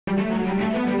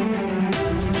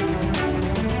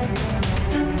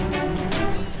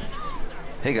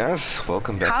Hey guys,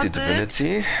 welcome back How's to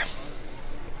Divinity.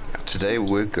 Today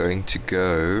we're going to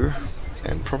go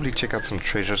and probably check out some of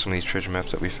these treasure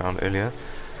maps that we found earlier.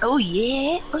 Oh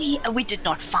yeah, we did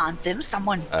not find them.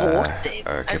 Someone bought them.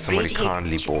 Okay, somebody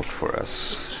kindly bought for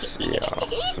us. Yeah,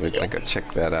 so we're gonna go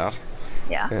check that out.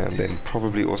 Yeah. And then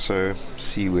probably also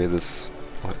see where this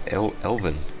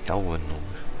Elvin, or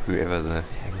whoever the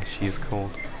heck she is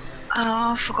called.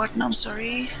 Forgotten. I'm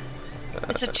sorry.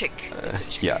 It's a chick.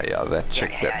 Yeah, that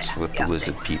chick that's with the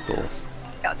wizard people.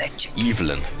 Yeah, that chick.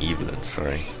 Evelyn,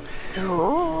 sorry.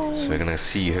 Oh. So we're gonna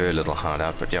see her little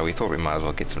hideout, but yeah, we thought we might as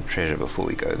well get some treasure before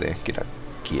we go there, get our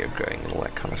gear going and all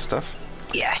that kind of stuff.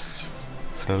 Yes.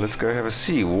 So let's go have a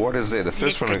see. What is there? The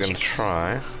first one we're gonna check.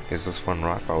 try is this one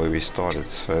right by where we started.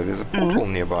 So there's a portal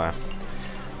nearby.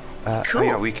 Cool. Oh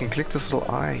yeah, we can click this little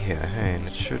eye here. Hey, and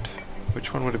it should.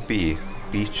 Which one would it be?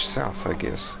 Beach South, I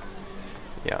guess.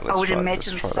 Yeah, let's I would try,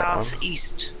 imagine let's try that one.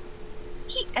 southeast.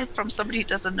 From somebody who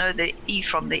doesn't know the E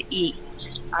from the E.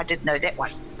 I didn't know that one.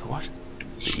 The what?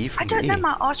 The E from I don't the know E?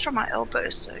 my R's from my elbow,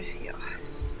 so yeah.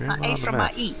 Where My am I A on the from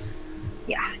map? my E.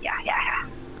 Yeah.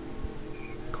 Can't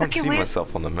Okay, see where-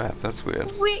 myself on the map, that's weird.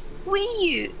 Where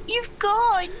you? You've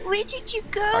gone. Where did you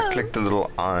go? I clicked the little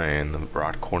eye in the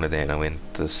right corner there and I went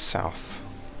to South's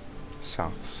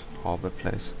Harbour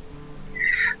Place.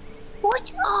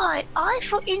 What eye? I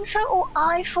for info or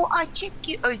I for I check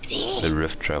you? Oh, there. The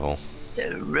Rift Travel.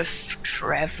 The Rift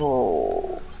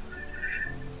Travel.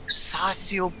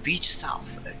 Sarsiel Beach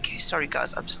South. Okay, sorry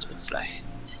guys, I'm just a bit slow.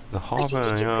 The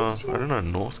harbour, yeah, I don't know,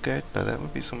 Northgate? No, that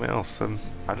would be somewhere else. I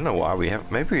don't know why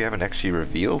maybe we haven't actually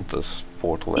revealed this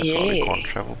portal, that's why we can't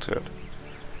travel to it.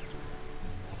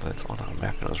 Although it's on our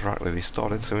map and it was right where we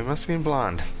started, so we must have been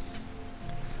blind.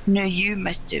 No, you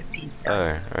must have been.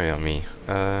 Oh yeah, me.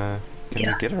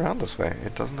 Can we get around this way?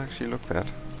 It doesn't actually look that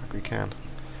like we can.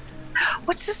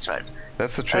 What's this one?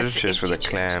 That's the treasure it's an chest where the empty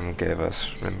chest. clam gave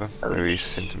us, remember? Oh, Where we yes.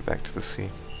 sent him back to the sea.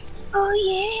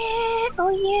 Oh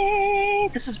yeah.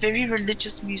 This is very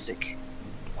religious music.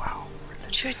 Wow.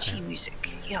 Churchy music,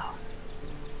 yeah.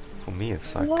 For me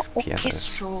it's like piano.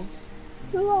 Orchestral.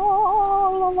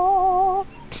 La.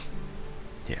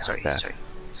 Yeah,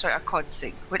 Sorry, I can't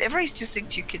sing. Whenever I used to sing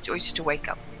to you kids, you always used to wake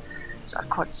up. So I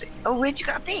can't sing. Oh, where'd you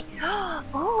go up there?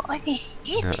 Oh, are there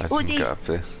steps? No, I Oh, didn't go up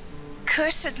there. there's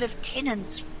cursed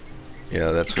lieutenants.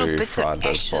 Yeah, that's where Little we bits of fried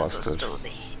those ashes are bastards. still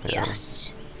there. Yeah.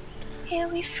 Yes. Here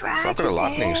we fried So I've got a his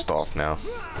lightning ass. staff now.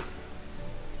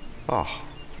 Oh,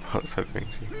 I was hoping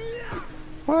to.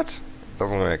 What?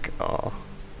 Doesn't work. Oh,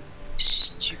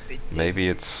 Stupid. maybe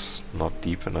it's not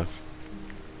deep enough.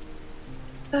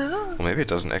 Oh. Or maybe it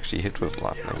doesn't actually hit with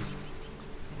lightning.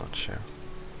 Not sure.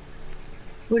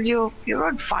 Well, you're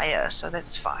on fire, so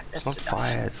that's fine. It's That's not enough.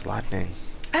 fire, it's lightning.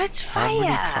 Oh, it's fire. How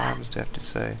many times do you have to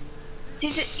say?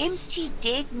 There's an empty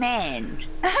dead man.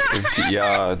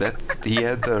 Yeah, he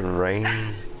had the rain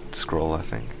scroll, I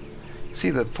think. See,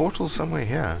 the portal's somewhere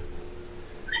here.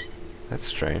 That's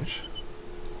strange.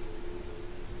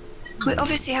 We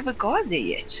obviously haven't gone there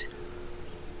yet.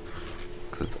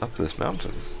 Because it's up this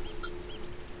mountain.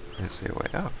 Is there a way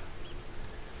up?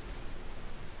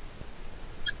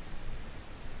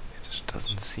 It just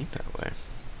doesn't seem that way.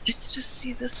 Let's just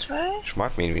see this way. Which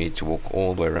might mean we need to walk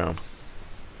all the way around.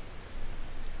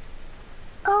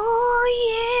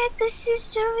 Oh yeah, this is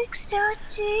so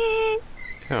exciting.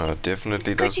 Yeah, it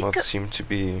definitely does not seem to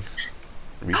be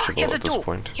reachable Here's a at this door.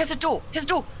 point. Here's a door.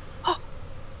 Oh,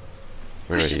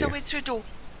 Where are shit, I you? went through a door.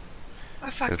 Oh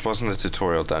fuck. It wasn't a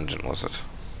tutorial dungeon, was it?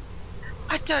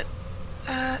 I don't.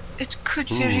 It could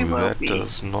very well that be.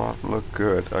 does not look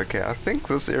good. Okay, I think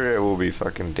this area will be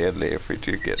fucking deadly if we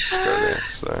do get to go there,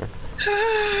 so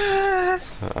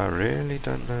I really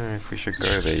don't know if we should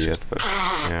go there yet, but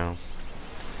yeah.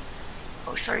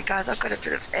 Oh, sorry guys, I've got a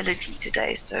bit of allergy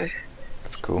today, so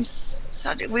That's cool. I'm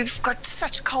sorry. We've got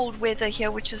such cold weather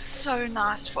here, which is so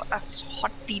nice for us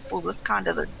hot people. This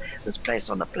place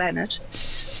on the planet.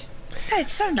 Hey,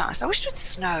 it's so nice. I wish it would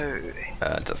snow.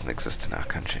 It doesn't exist in our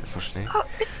country, unfortunately. Oh,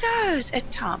 it does at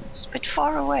times, but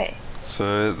far away.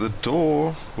 So the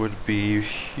door would be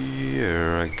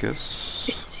here, I guess.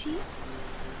 Let's see.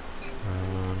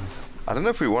 I don't know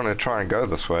if we want to try and go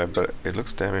this way, but it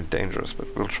looks damn dangerous,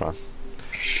 but we'll try.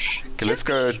 Okay, let's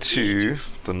go to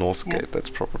the north gate. That's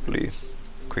probably a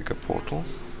quicker portal,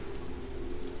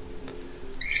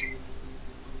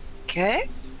 Okay.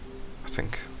 I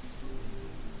think.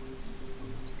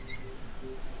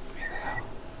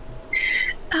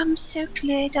 I'm so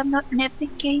glad I'm not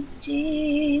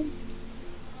navigating.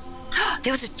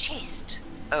 There was a chest.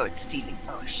 Oh, it's stealing.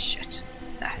 Oh, shit.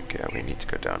 Okay, we need to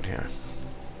go down here.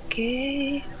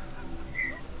 Okay.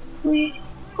 We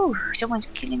Oh, someone's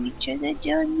killing each other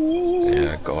down there.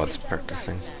 Yeah, God's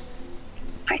practicing.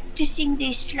 Practicing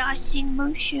their slicing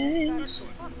motions.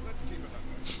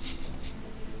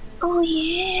 Oh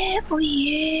yeah, oh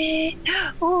yeah.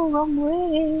 Oh, wrong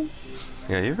way.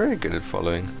 Yeah, you're very good at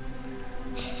following.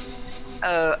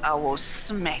 Oh, I will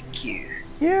smack you.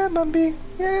 Yeah, Mumbee.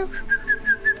 Yeah.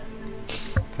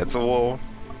 That's a wall.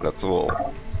 That's a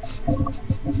wall.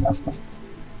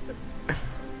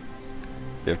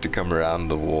 You have to come around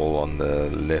the wall on the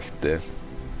left there.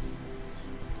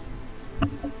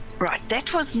 Right,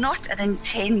 that was not an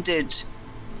intended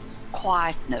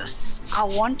quietness. I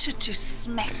wanted to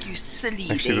smack you silly.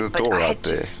 Actually, there, there's a door I out had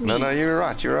there. to sneeze. No, you're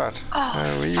right, you're right.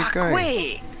 Oh, where are fuck, you going?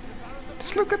 where?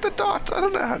 Just look at the dot. I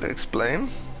don't know how to explain.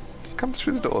 Just come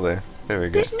through the door there. There we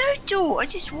go. There's no door. I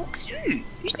just walked through.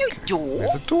 There's no door.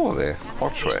 There's a door there.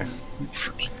 Archway.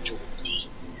 Freaking door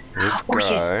there. This Oh,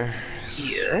 guy.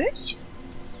 Yes.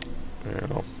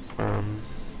 Yeah.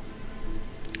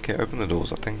 Okay, open the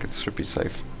doors. I think it should be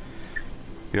safe.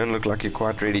 You don't look like you're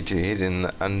quite ready to head in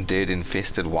the undead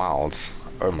infested wilds.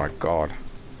 Oh my god.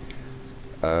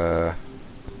 Of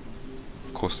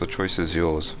course the choice is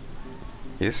yours.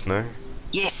 Yes, no?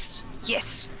 Yes.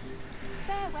 Yes.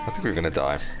 I think we're gonna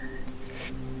die.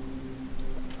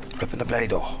 Open the bloody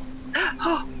door.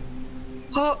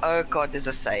 Oh god, there's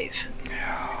a save.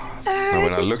 Now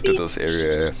when I looked at this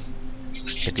area,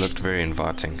 it looked very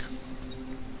inviting.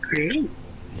 Really?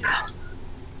 Yeah.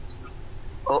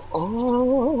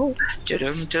 Oh.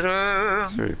 Da-dum.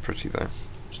 It's very pretty though.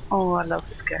 Oh, I love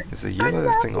this game. There's a yellow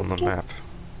thing on the map.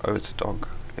 Oh, it's a dog.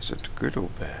 Is it good or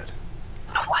bad?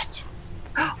 Oh, what?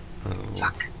 Oh,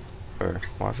 fuck. Oh,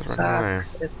 why is it running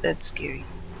away? That's scary.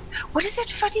 What is that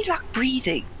funny, like,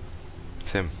 breathing?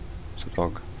 It's him. It's a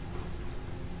dog.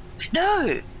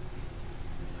 No!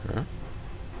 Huh?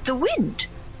 The wind.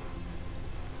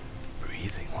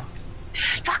 Breathing? What?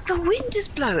 Like the wind is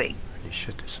blowing. Holy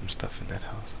shit, there's some stuff in that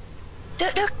house.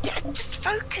 No, just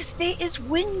focus. There is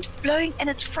wind blowing and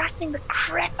it's frightening the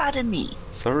crap out of me.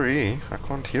 Sorry, I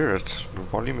can't hear it. The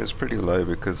volume is pretty low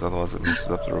because otherwise it messes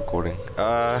up the recording.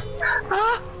 I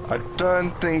don't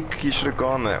think you should have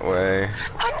gone that way.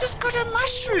 I just got a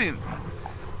mushroom.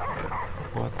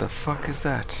 What the fuck is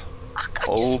that? I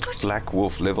Old just got... Black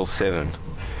Wolf level 7.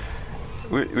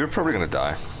 We're probably gonna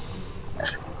die.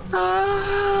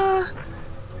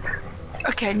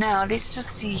 Okay, now let's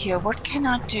just see here. What can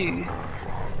I do?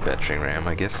 Battering ram,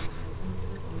 I guess.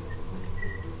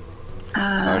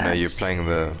 Oh no, you're playing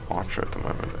the archer at the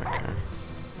moment. Okay.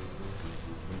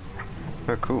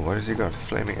 Oh cool, what has he got?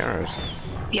 Flaming arrows.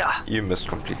 Yeah. You missed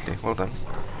completely. Well done.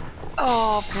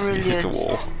 Oh, You brilliant. hit a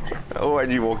wall. Oh,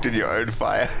 and you walked in your own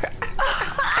fire.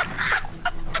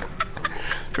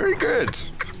 Very good.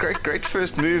 Great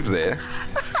first move there.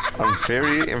 I'm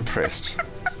very impressed.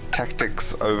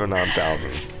 Tactics over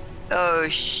 9,000. Oh,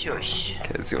 shush.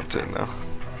 Okay, it's your turn now.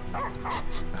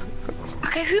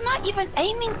 Okay, who am I even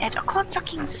aiming at? I can't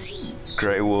fucking see.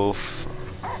 Grey Wolf,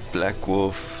 Black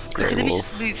Wolf, Grey Okay, let me Wolf.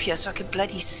 just move here so I can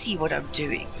bloody see what I'm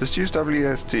doing. Just use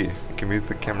WSD. You can move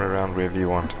the camera around wherever you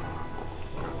want.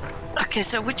 Okay,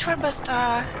 so which one must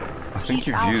I... I think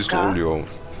you've used all your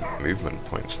movement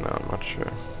points now, I'm not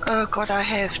sure. Oh god, I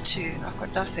have to. I've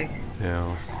got nothing.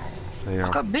 Yeah. There you I've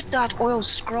are. got Midnight Oil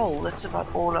Scroll. That's about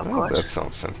all I've Oh, got. that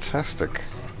sounds fantastic.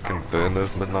 You can burn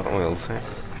those midnight oils, hey?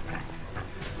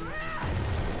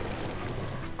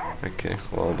 Okay,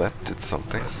 well that did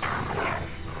something.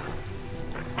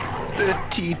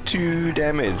 32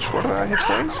 damage. What are our hit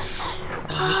points?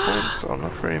 Our hit points are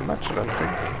not very much, I don't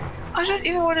think. I don't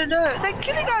even want to know. They're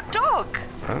killing our dog.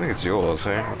 I don't think it's yours,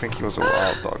 eh? I think he was a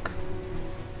wild dog.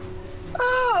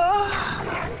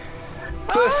 Oh.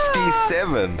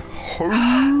 57!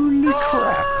 Holy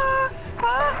crap!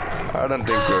 I don't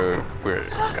think we're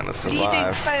gonna Bleeding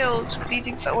survive. failed.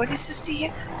 Bleeding failed. What is this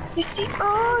here? You see?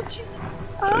 Oh, jeez.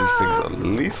 These things are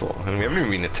lethal. And we haven't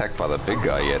even been attacked by the big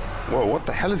guy yet. Whoa, what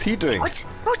the hell is he doing? What?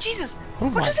 Oh, Jesus. Oh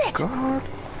What my was that? god.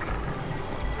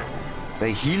 They're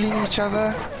healing each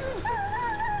other?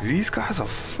 These guys are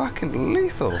fucking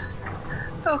lethal.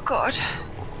 Oh, God.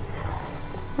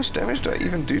 How much damage do I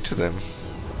even do to them?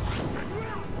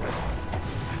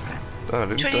 Oh, I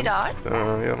didn't 29?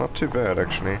 yeah, not too bad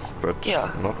actually. But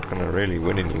Yeah. not gonna really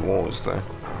win any wars though.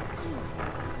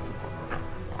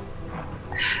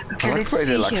 Okay, I like let's the way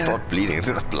see they like here. start bleeding.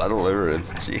 There's blood all over it.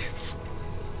 Jeez.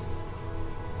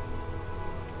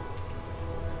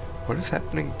 What is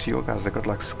happening to your guys? They got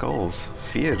like skulls.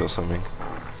 Feared or something.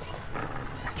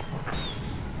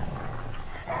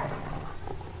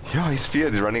 Yeah, he's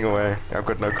feared. He's running away. I've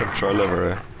got no control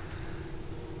over her.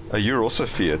 Oh, you're also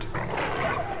feared.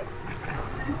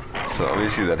 So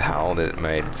obviously that howl that it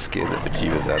made scared the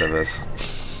bejeebus out of us.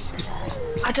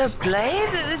 I don't blame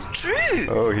that. It's true.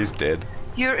 Oh, he's dead.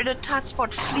 You're in a tight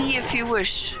spot. Flee if you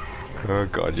wish. Oh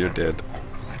god, you're dead.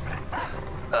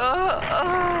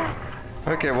 Oh.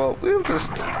 Okay, well, we'll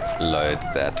just load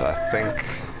that, I think.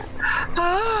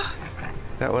 Oh.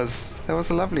 That was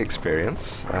a lovely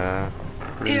experience.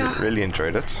 Really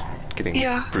enjoyed it. Getting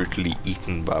brutally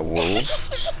eaten by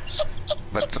wolves.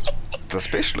 But the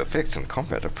special effects in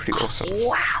combat are pretty awesome.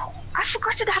 Wow. I've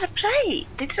forgotten how to play.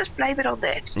 Let's just blame it on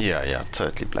that. Yeah,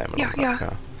 totally blame it on that.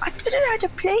 Yeah. I didn't know how to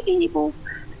play anymore.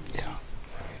 Yeah.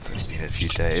 It's only been a few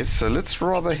days, so let's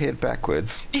rather head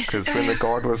backwards. Because when the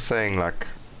guard was saying, like,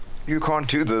 you can't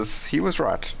do this, he was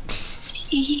right.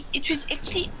 It was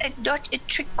actually not a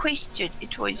trick question.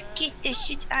 It was, get this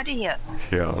shit out of here.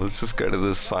 Yeah, let's just go to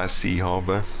the Sea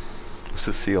Harbour.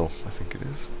 Cecile, I think it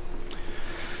is.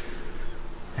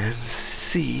 And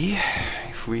see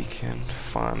if we can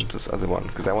find this other one.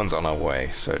 Because that one's on our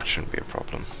way, so it shouldn't be a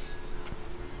problem.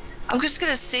 I'm just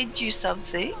going to send you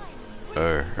something.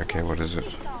 Oh, okay, what is it?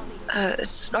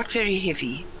 It's not very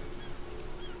heavy.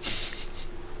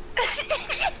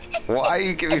 Why are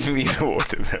you giving me the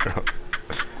water barrel?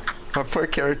 My poor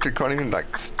character can't even,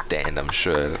 like, stand, I'm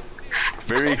sure.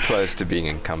 Very close to being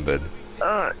encumbered.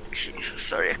 Oh, Jesus,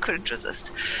 sorry, I couldn't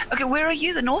resist. Okay, where are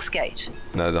you? The North Gate?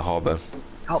 No, the harbour.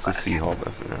 It's the Sea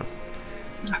Harbour, yeah.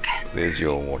 Okay. There's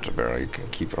your water barrel. You can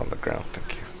keep it on the ground,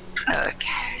 thank you.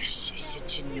 Okay, she's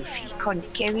such a newfie.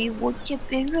 Can't carry water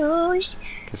barrels.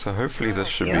 Okay, so hopefully this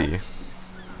should be...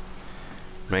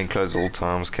 Main closed all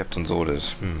times, captain's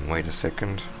orders. Wait a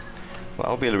second. Well,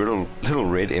 I'll be a little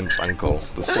red imp's uncle,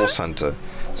 the source hunter.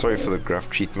 Sorry for the gruff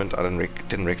treatment. I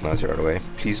didn't recognize you right away.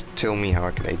 Please tell me how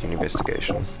I can aid in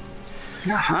investigation.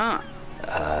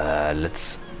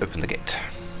 Let's open the gate.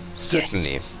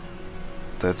 Certainly. Yes.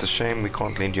 Though it's a shame we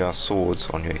can't lend you our swords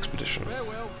on your expedition.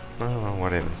 Oh,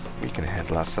 whatever. We can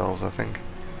handle ourselves, I think.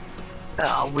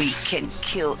 Oh, we can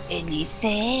kill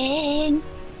anything.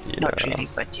 Yeah. Not really,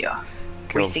 but yeah.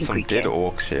 Killed some dead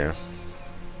orcs here.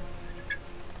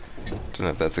 Don't know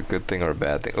if that's a good thing or a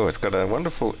bad thing. Oh, it's got a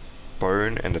wonderful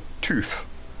bone and a tooth.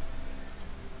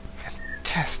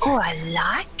 Fantastic. Oh, I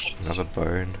like it. Another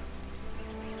bone.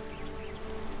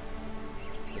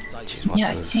 Jeez,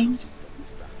 Nothing.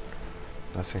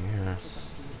 Nothing here.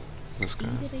 This guy.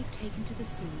 Either they've taken to the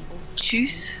sea or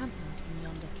Tooth. encampment in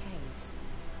yonder caves.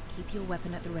 Keep your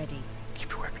weapon at the ready.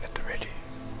 Keep your weapon at the ready.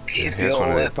 Keep Here's your one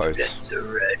of their weapon boats. at the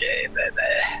ready, baby.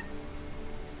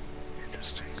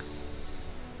 Interesting.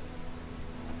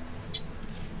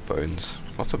 Bones.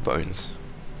 Lots of bones.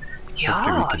 Hopefully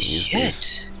Yeah, we can use shit.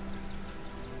 these.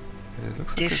 Yeah, it looks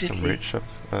like there's some Definitely. red shop.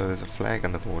 Oh, there's a flag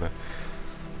under the water.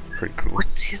 Pretty cool.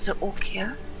 What's his orc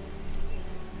here?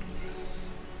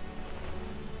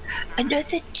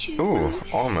 Another tooth. Ooh,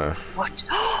 armor. What?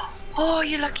 Oh,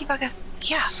 you lucky bugger.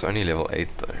 Yeah. It's only level 8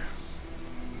 though.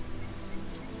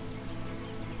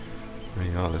 Oh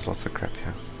yeah, there's lots of crap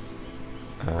here.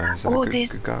 Is that Oh, a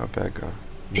there's- good guy or bad guy? there's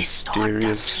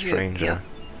Mysterious Stardust here, stranger.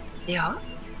 Yeah.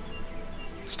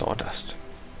 Stardust.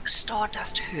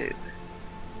 Stardust herb.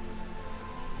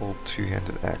 Old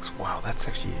two-handed axe. Wow, that's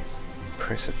actually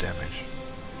impressive damage.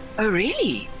 Oh,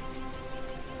 really?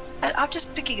 I'm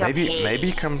just picking up.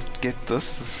 Maybe come get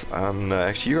this. No,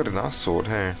 actually, you got a nice sword,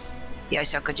 hey?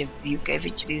 Yes, I could have. You gave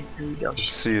it to me. Let's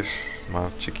see if my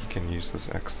chickie can use this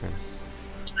axe then.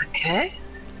 Okay.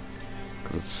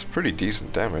 Because it's pretty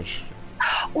decent damage.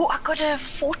 Oh, I got a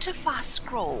fortify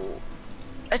scroll.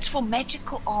 It's for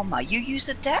magical armor. You use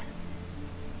it, Dad?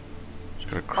 She's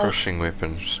got a crushing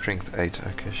weapon, strength 8.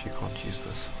 Okay, she can't use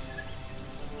this.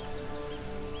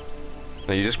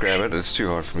 No, you just grab it. It's too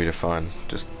hard for me to find.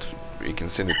 Just, you can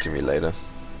send it to me later.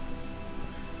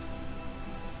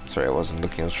 Sorry, I wasn't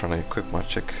looking. I was trying to equip my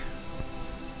chick.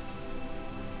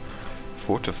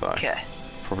 Fortify. Okay.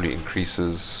 Probably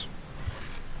increases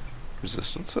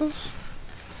resistances.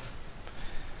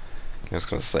 I was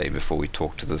going to say before we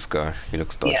talk to this guy. He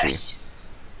looks dodgy. Yes.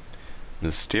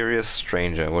 Mysterious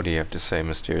stranger. What do you have to say,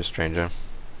 mysterious stranger?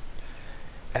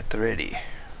 At the ready.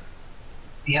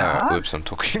 Yeah. Oops, I'm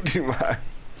talking to my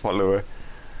follower.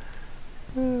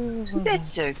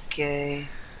 That's okay.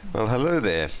 Well, hello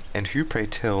there. And who, pray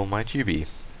tell, might you be?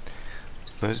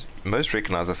 Most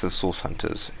recognize us as source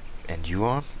hunters. And you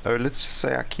are? Oh, let's just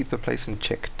say I keep the place in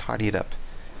check, tidy it up.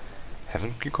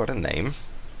 Haven't you got a name?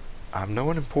 I'm no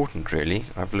one important, really.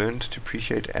 I've learned to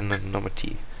appreciate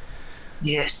anonymity.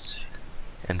 Yes.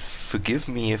 And forgive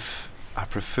me if I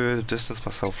prefer to distance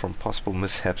myself from possible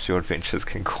mishaps your adventures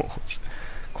can cause.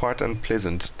 Quite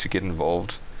unpleasant to get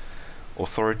involved.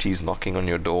 Authorities knocking on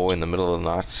your door in the middle of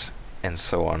the night, and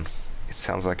so on. It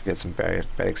sounds like you've had some bad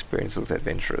experiences with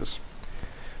adventurers.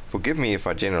 Forgive me if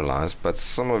I generalize, but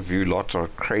some of you lot are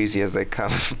crazy as they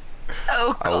come.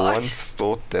 Oh, I God. once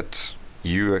thought that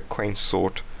you a quaint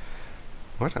sort.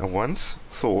 What? I once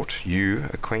thought you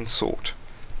a quaint sort.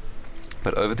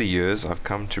 But over the years, I've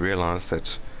come to realize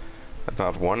that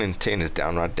about 1 in 10 is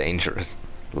downright dangerous.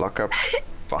 Lock up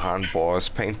behind bars,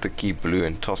 paint the key blue,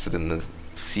 and toss it in the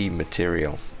sea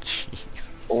material. Jeez.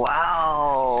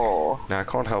 Wow. Now I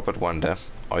can't help but wonder,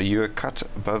 are you a cut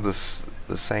above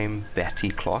the same batty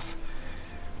cloth?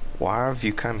 Why have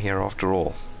you come here after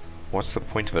all? What's the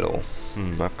point of it all?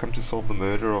 I've come to solve the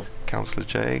murder of Councillor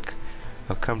Jake.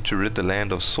 I've come to rid the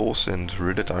land of sauce, and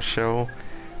rid it I shall.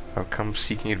 I've come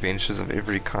seeking adventures of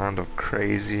every kind of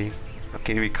crazy,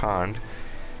 every kind.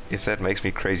 If that makes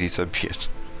me crazy, so be it.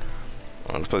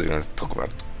 I suppose you're going to talk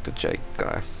about the Jake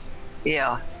guy.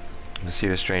 Yeah. The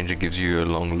mysterious stranger gives you a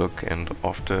long look, and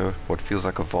after what feels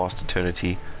like a vast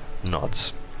eternity,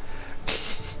 nods.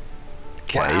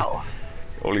 K. Wow.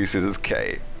 All he says is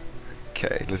K.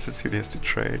 K. Let's just see who he has to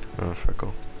trade. Oh, fuck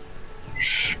off.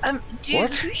 Do you,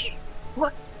 What?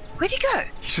 What? Where'd he go?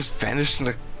 He just vanished in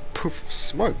a poof of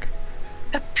smoke.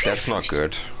 That's not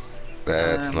good.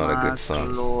 That's not a good sign.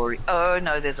 Glory. Oh,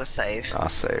 no, there's a save. I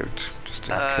saved, just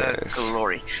in case.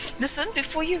 Glory. Listen,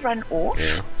 before you run off,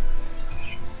 Yeah.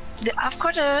 I've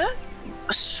got a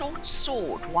short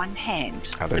sword, one hand.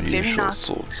 I It's don't a use very short nice.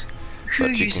 swords. Who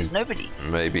but you uses? can- Nobody.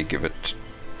 Maybe give it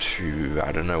to,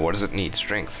 I don't know, what does it need?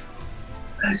 Strength.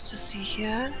 Let's just see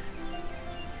here.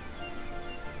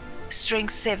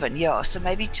 Strength 7, yeah, so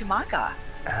maybe to my guy.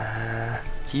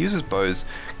 He uses bows.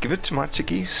 Give it to my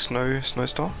chickie,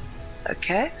 Snowstar.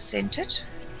 Okay, sent it.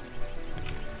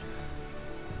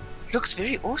 It looks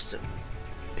very awesome.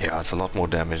 Yeah, it's a lot more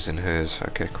damage than hers.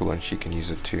 Okay, cool, and she can use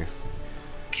it too.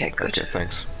 Okay, good. Okay,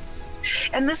 thanks.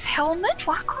 And this helmet,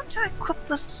 why can't I equip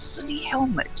this silly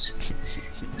helmet?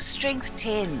 Strength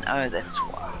 10. Oh, that's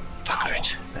why. Fuck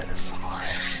it. That is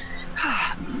high.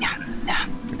 Nom,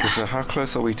 nom, Okay, so how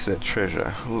close are we to that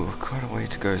treasure? Ooh, quite a way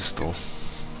to go still.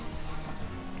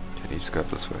 Okay, let's go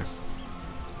this way.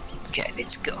 Okay,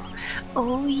 let's go.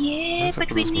 Oh yeah, What's up but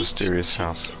with we this need mysterious to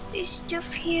house? check this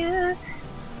stuff here.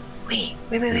 Wait.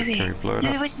 Can we blow it No,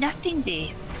 up? there was nothing there.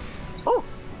 Oh,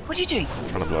 what are you doing?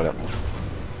 Trying to blow it up.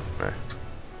 No.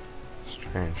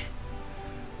 Strange.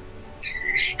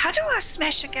 How do I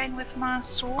smash again with my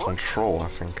sword? Control, I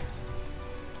think.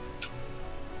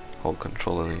 Hold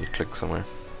control and then you click somewhere.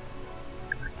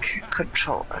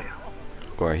 Control.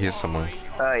 Oh, I hear someone.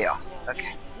 Oh yeah.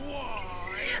 Okay.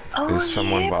 Oh, There's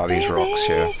someone yeah, by these rocks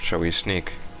here. baby. Shall we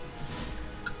sneak?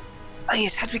 Oh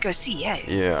yes, how do we go see, eh?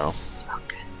 Yeah.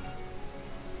 Okay.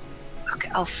 Okay,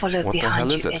 I'll follow What the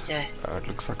behind hell is you it? as a... It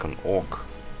looks like an orc.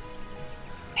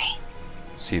 Hey.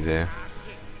 See there.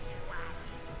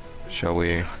 Shall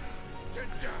we?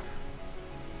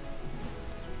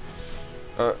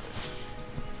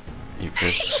 You can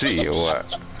see or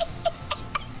what?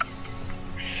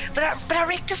 But I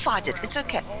rectified it. It's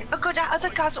okay. Oh good, our other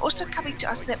guys are also coming to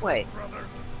us that way.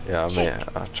 Yeah,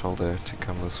 Check. I told her to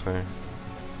come this way.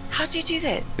 How do you do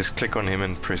that? Just click on him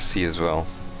and press C as well.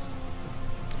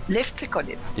 Left click on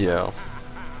him. Yeah.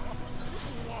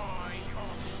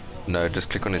 No, just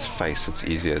click on his face. It's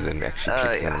easier than actually Oh,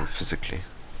 clicking on yeah. him physically.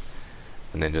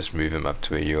 And then just move him up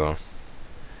to where you are.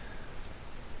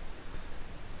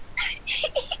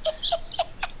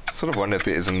 Sort of wonder if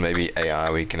there isn't maybe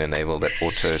AI we can enable that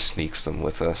auto sneaks them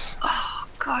with us. Oh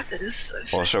god, that is so Or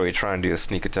funny. shall we try and do a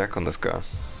sneak attack on this guy?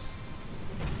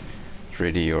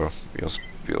 Ready your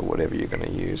whatever you're gonna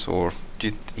use, or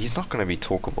he's not gonna be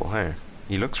talkable, hey?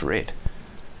 He looks red.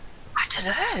 I don't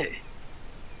know.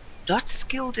 Not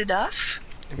skilled enough.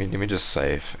 Let me just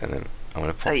save, and then I'm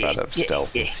gonna pop Oh, yeah, out of yeah,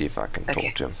 stealth yeah. and see if I can Okay.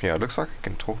 talk to him. Yeah, it looks like I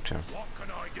can talk to him.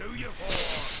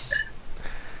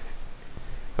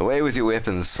 Away with your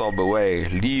weapons, sob away.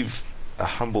 Leave a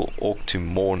humble orc to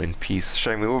mourn in peace.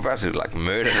 Shame we were about to like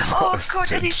murder the Oh bastard.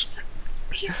 god, and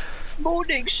he's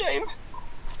mourning, shame.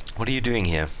 What are you doing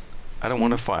here? I don't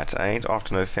want to fight. I ain't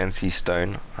after no fancy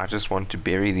stone. I just want to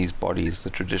bury these bodies the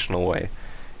traditional way.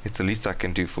 It's the least I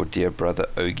can do for dear brother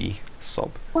Ogie.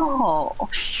 Sob. Oh.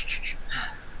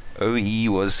 O.E.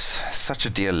 was such a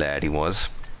dear lad, he was.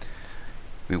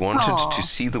 We wanted Aw. to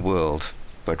see the world,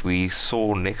 but we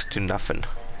saw next to nothing.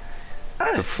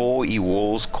 Oh. The 4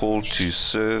 walls called to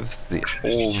serve the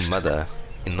All-Mother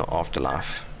in the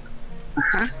afterlife.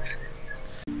 Uh-huh.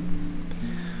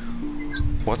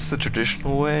 What's the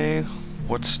traditional way?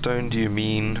 What stone do you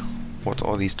mean? What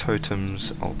are these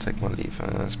totems? I'll take my leave.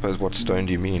 I suppose what stone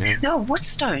do you mean, eh? No, what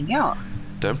stone? Yeah.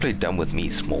 Don't play dumb with me,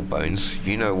 small bones.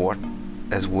 You know what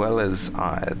as well as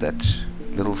I, that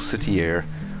little city here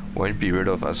won't be rid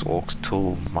of us orcs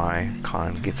till my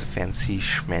kind gets a fancy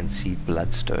schmancy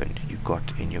bloodstone you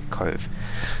got in your cove.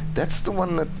 That's the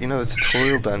one that, you know, the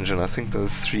tutorial dungeon I think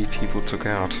those 3 people took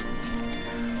out.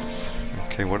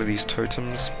 Okay, what are these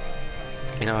totems?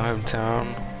 In our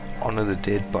hometown, honor the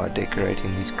dead by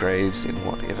decorating these graves in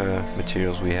whatever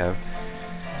materials we have.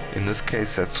 In this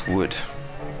case, that's wood.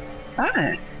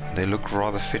 Oh. They look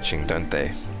rather fetching, don't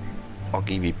they?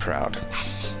 Oggy, be proud.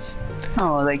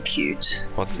 Oh, they're cute.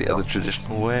 What's the other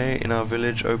traditional way? In our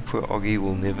village, oh poor Oggy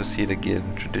will never see it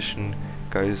again. Tradition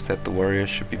goes that the warrior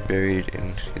should be buried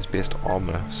in his best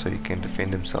armor so he can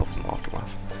defend himself in the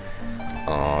afterlife.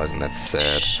 Oh, isn't that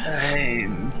sad?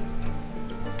 Shame.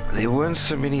 There weren't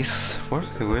so many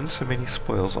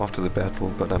spoils after the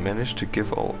battle, but I managed to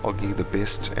give old Oggy the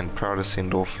best and proudest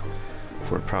send-off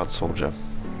for a proud soldier.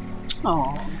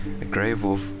 Oh. A grave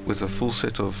with a full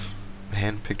set of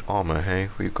hand-picked armor, hey?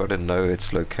 We've got to know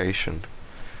its location.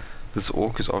 This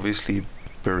orc is obviously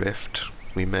bereft.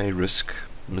 We may risk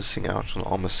missing out on the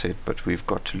armor set, but we've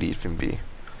got to leave him be.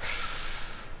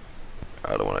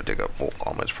 I don't want to dig up orc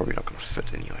armor, it's probably not going to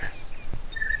fit anyway.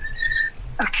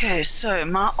 Okay, so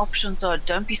my options are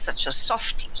don't be such a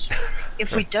softie.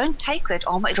 If we don't take that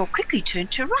armor, it'll quickly turn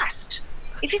to rust.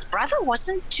 If his brother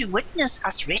wasn't to witness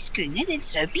us rescuing it, then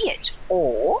so be it.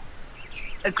 Or,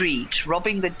 agreed,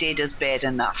 robbing the dead is bad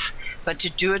enough, but to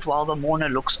do it while the mourner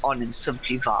looks on and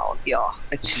simply vile. Yeah,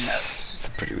 it's It's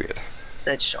pretty weird.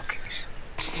 That's shocking.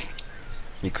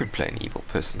 You could play an evil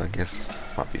person, I guess.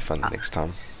 Might be fun the next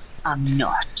time. I'm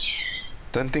not.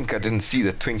 Don't think I didn't see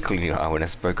the twinkle in your eye when I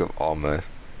spoke of armor,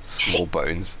 small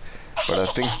bones. But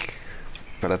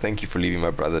I thank you for leaving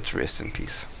my brother to rest in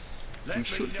peace. You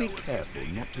should be careful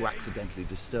not to accidentally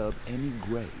disturb any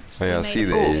graves. Oh yeah, I see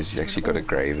there's actually got a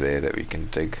grave there that we can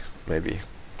dig, maybe.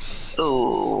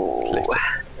 Oh.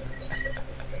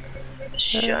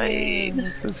 Shame.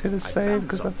 Let's hit a save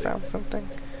because I found something.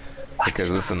 Okay,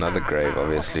 so this is another grave,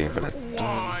 obviously, but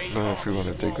I don't know if we want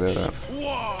to dig that up.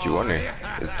 Do you want to?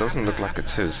 It doesn't look like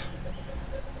it's his.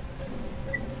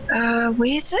 Where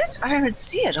is it? I don't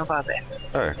see it over there.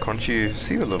 Oh, can't you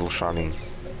see the little shining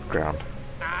ground?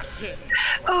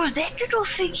 Oh, that little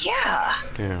thing here.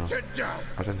 Yeah.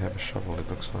 I don't have a shovel, it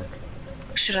looks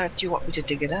like. Do you want me to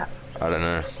dig it up? I don't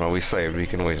know. Well, we saved, we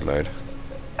can always load.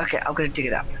 Okay, I'm gonna dig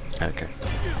it up. Okay.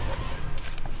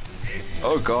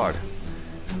 Oh god.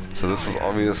 So this is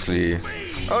obviously...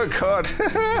 Oh god!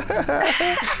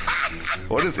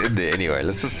 What is in there anyway?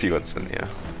 Let's just see what's in here.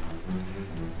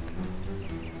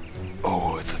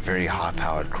 Oh, it's a very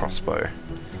high-powered crossbow.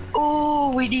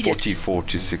 Oh, we need 44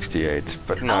 to 68.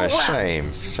 But no,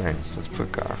 shame. Let's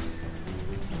put go.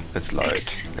 Let's load.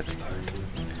 Let's load.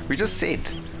 We just said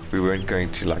we weren't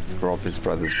going to like rob his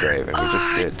brother's grave, and we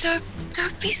just did.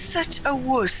 Don't be such a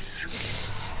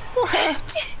wuss. What?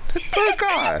 Let's put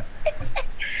go.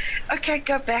 Okay,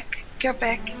 go back.